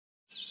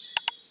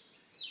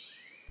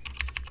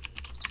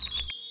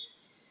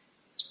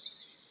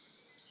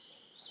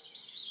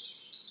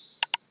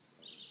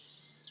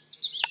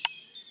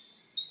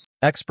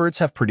Experts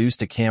have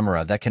produced a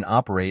camera that can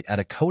operate at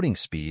a coding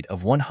speed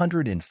of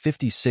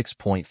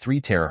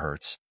 156.3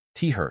 terahertz,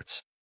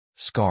 Thertz.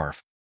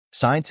 SCARF.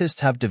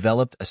 Scientists have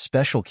developed a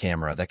special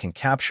camera that can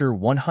capture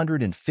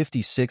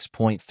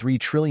 156.3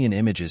 trillion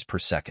images per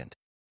second.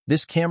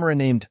 This camera,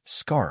 named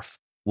SCARF,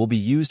 will be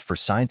used for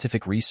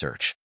scientific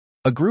research.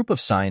 A group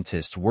of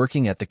scientists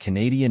working at the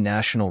Canadian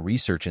National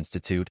Research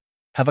Institute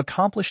have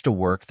accomplished a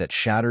work that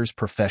shatters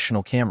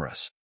professional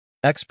cameras.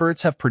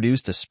 Experts have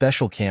produced a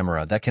special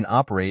camera that can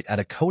operate at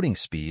a coding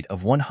speed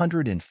of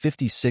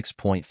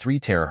 156.3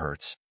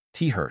 terahertz,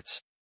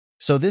 Thertz.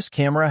 So this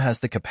camera has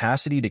the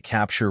capacity to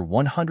capture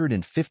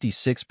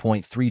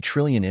 156.3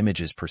 trillion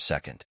images per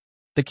second.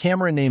 The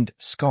camera, named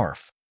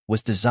SCARF,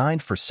 was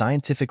designed for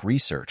scientific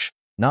research,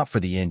 not for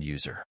the end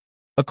user.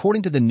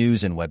 According to the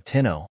news in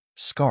Webtino,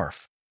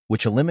 SCARF,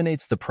 which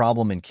eliminates the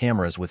problem in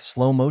cameras with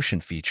slow motion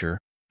feature,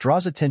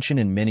 draws attention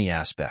in many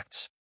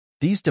aspects.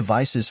 These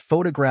devices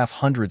photograph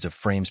hundreds of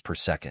frames per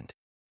second.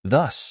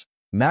 Thus,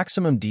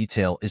 maximum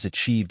detail is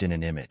achieved in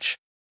an image.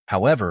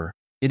 However,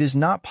 it is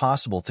not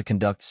possible to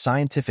conduct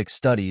scientific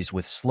studies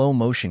with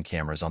slow-motion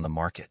cameras on the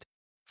market.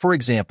 For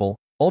example,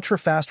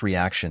 ultra-fast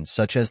reactions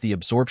such as the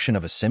absorption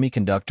of a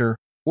semiconductor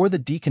or the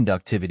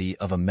deconductivity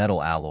of a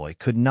metal alloy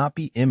could not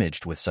be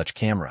imaged with such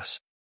cameras.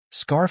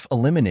 SCARF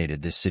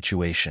eliminated this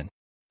situation.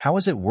 How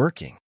is it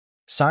working?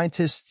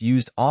 Scientists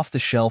used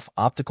off-the-shelf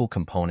optical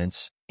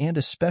components and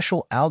a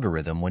special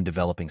algorithm when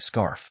developing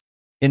SCARF.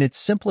 In its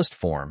simplest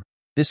form,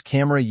 this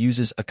camera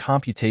uses a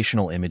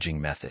computational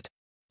imaging method.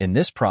 In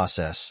this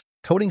process,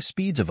 coding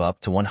speeds of up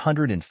to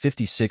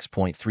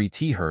 156.3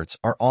 Thertz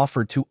are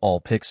offered to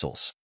all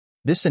pixels.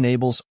 This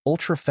enables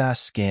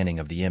ultra-fast scanning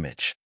of the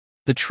image.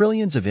 The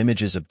trillions of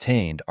images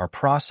obtained are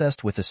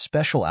processed with a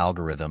special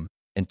algorithm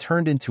and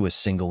turned into a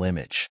single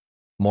image.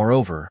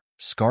 Moreover,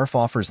 SCARF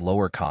offers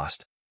lower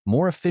cost,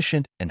 more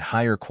efficient and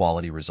higher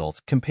quality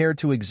results compared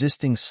to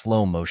existing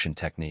slow-motion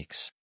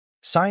techniques.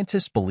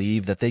 Scientists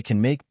believe that they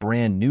can make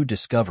brand new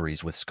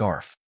discoveries with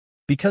SCARF,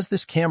 because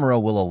this camera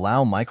will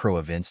allow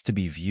micro-events to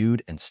be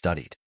viewed and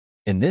studied.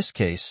 In this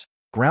case,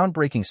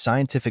 groundbreaking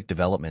scientific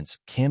developments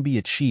can be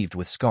achieved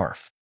with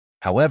SCARF.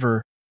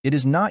 However, it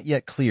is not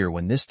yet clear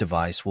when this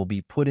device will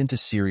be put into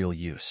serial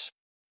use.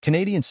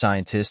 Canadian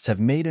scientists have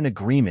made an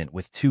agreement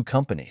with two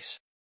companies,